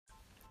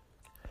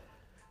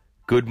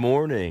Good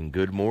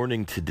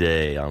morning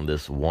today on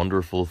this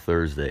wonderful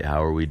Thursday.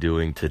 How are we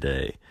doing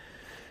today?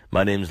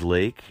 My name's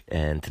Lake,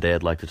 and today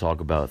I'd like to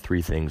talk about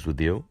three things with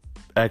you.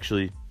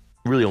 Actually,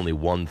 really only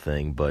one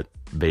thing, but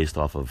based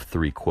off of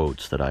three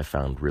quotes that I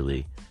found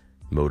really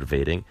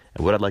motivating.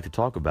 And what I'd like to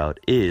talk about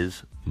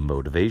is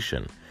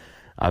motivation.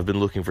 I've been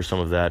looking for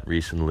some of that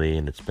recently,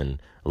 and it's been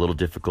a little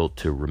difficult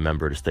to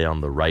remember to stay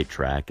on the right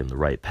track and the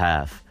right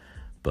path,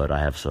 but I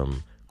have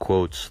some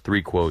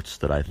three quotes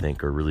that I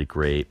think are really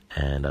great,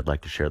 and I'd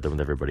like to share them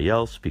with everybody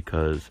else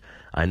because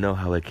I know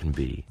how it can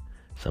be.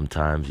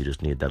 Sometimes you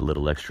just need that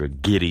little extra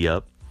giddy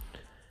up,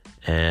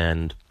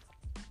 and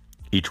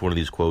each one of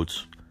these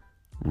quotes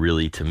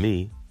really, to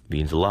me,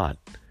 means a lot,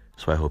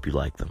 so I hope you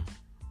like them.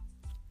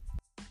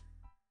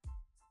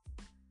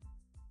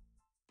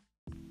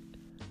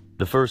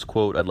 The first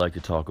quote I'd like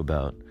to talk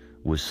about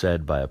was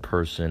said by a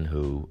person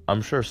who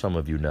I'm sure some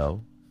of you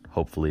know,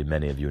 hopefully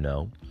many of you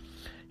know.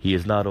 He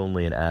is not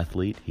only an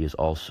athlete, he is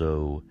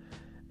also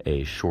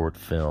a short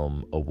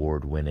film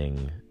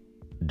award-winning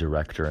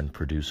director and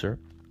producer.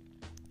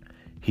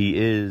 He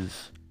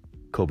is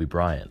Kobe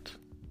Bryant.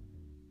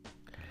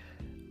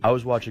 I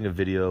was watching a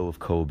video of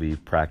Kobe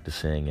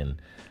practicing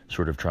and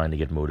sort of trying to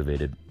get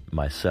motivated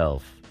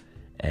myself,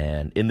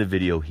 and in the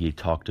video he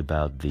talked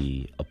about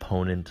the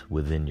opponent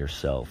within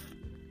yourself.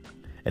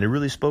 And it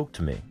really spoke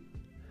to me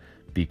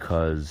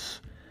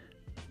because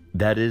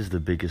that is the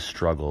biggest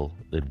struggle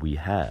that we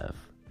have.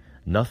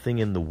 Nothing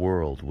in the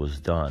world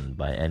was done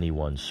by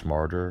anyone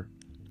smarter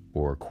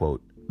or,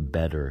 quote,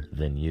 better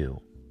than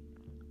you.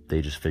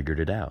 They just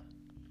figured it out.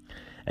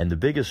 And the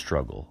biggest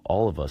struggle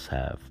all of us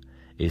have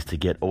is to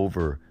get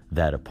over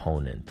that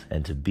opponent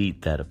and to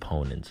beat that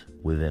opponent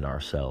within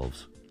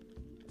ourselves.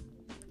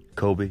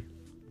 Kobe,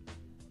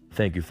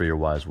 thank you for your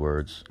wise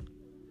words.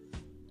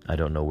 I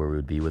don't know where we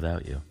would be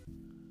without you.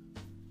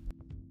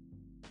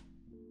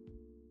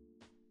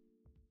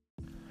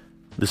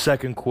 The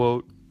second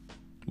quote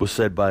was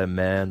said by a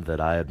man that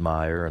I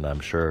admire, and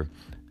I'm sure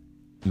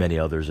many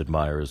others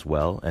admire as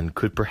well, and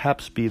could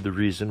perhaps be the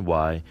reason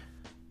why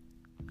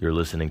you're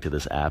listening to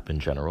this app in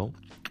general.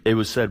 It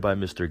was said by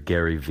Mr.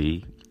 Gary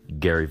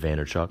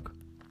Vaynerchuk.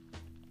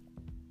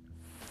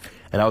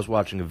 And I was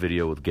watching a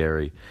video with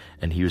Gary,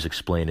 and he was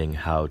explaining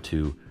how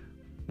to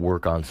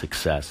work on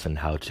success and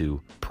how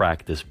to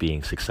practice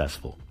being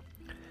successful.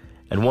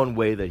 And one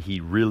way that he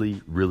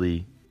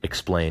really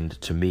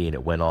explained to me, and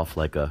it went off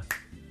like a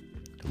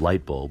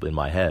light bulb in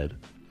my head,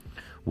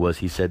 was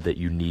he said that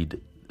you need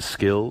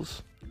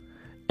skills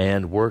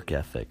and work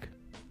ethic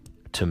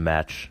to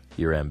match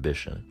your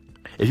ambition.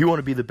 If you want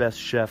to be the best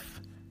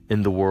chef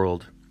in the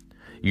world,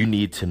 you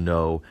need to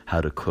know how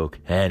to cook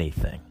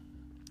anything.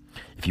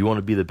 If you want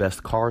to be the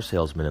best car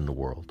salesman in the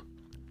world,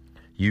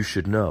 you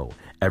should know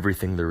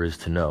everything there is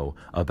to know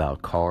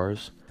about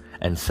cars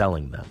and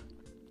selling them.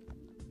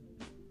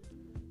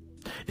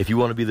 If you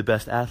want to be the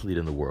best athlete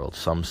in the world,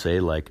 some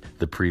say, like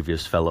the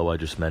previous fellow I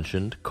just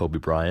mentioned, Kobe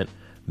Bryant,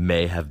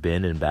 may have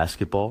been in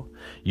basketball,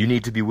 you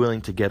need to be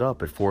willing to get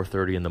up at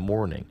 4:30 in the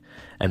morning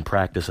and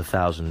practice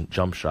 1,000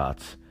 jump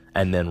shots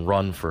and then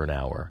run for an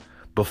hour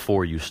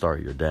before you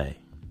start your day.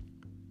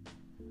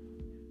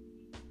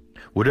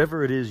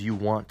 Whatever it is you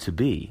want to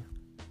be,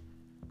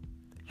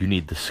 you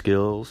need the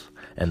skills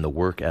and the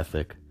work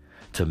ethic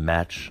to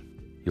match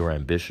your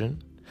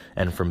ambition,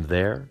 and from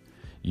there,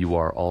 you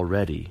are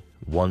already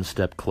one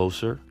step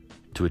closer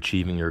to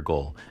achieving your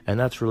goal. And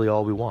that's really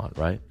all we want,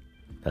 right?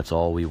 That's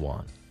all we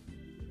want.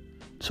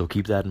 So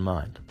keep that in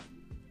mind.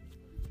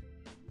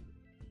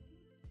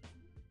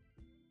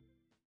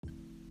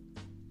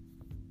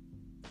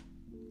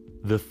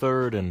 The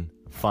third and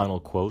final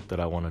quote that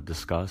I want to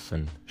discuss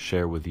and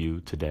share with you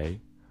today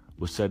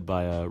was said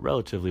by a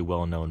relatively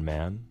well-known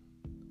man,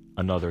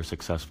 another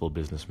successful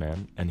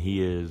businessman, and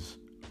he is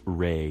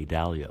Ray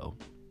Dalio.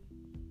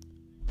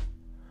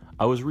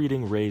 I was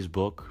reading Ray's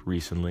book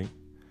recently,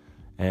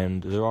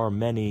 and there are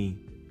many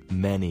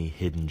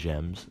hidden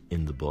gems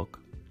in the book.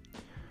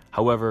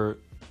 However,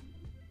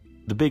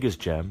 the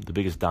biggest gem, the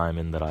biggest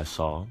diamond that I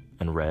saw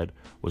and read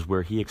was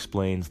where he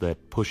explains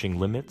that pushing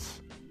limits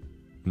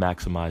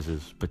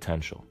maximizes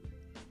potential.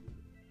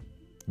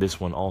 This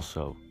one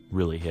also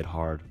really hit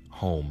hard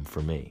home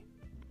for me.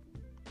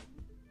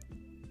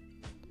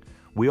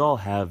 We all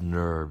have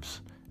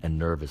nerves and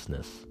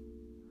nervousness.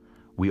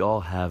 We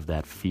all have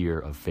that fear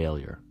of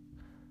failure.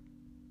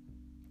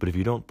 But if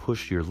you don't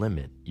push your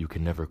limit, you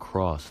can never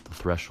cross the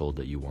threshold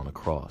that you want to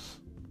cross.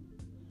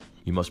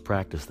 You must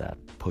practice that,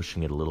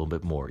 pushing it a little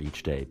bit more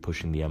each day,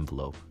 pushing the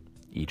envelope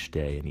each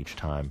day and each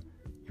time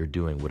you're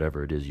doing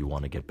whatever it is you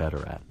want to get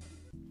better at.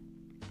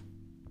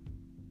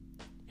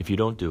 If you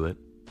don't do it,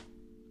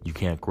 you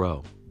can't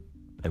grow,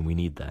 and we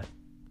need that.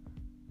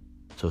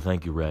 So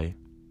thank you, Ray.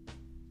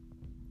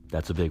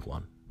 That's a big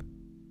one.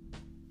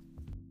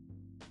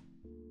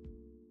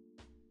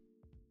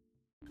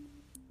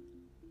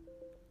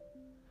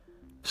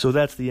 So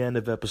that's the end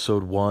of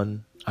episode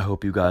 1. I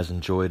hope you guys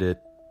enjoyed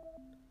it.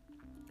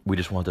 We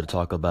just wanted to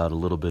talk about a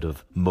little bit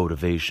of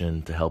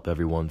motivation to help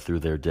everyone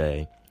through their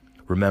day.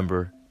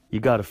 Remember, You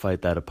got to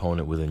fight that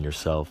opponent within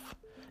yourself.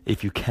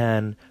 If you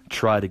can,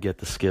 try to get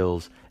the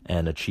skills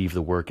and achieve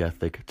the work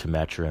ethic to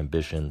match your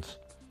ambitions.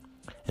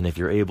 And if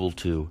you're able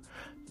to,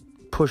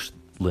 push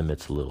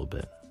limits a little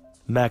bit.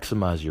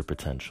 Maximize your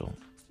potential.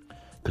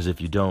 Because if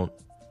you don't,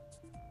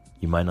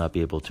 you might not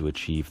be able to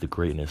achieve the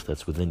greatness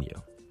that's within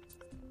you.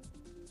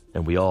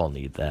 And we all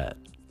need that.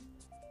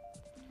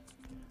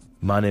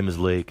 My name is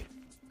Lake.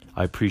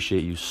 I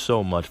appreciate you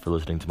so much for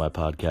listening to my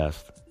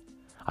podcast.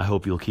 I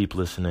hope you'll keep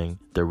listening.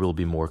 There will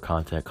be more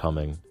content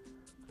coming.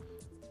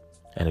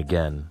 And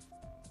again,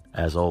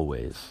 as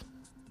always,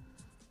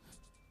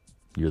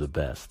 you're the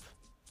best.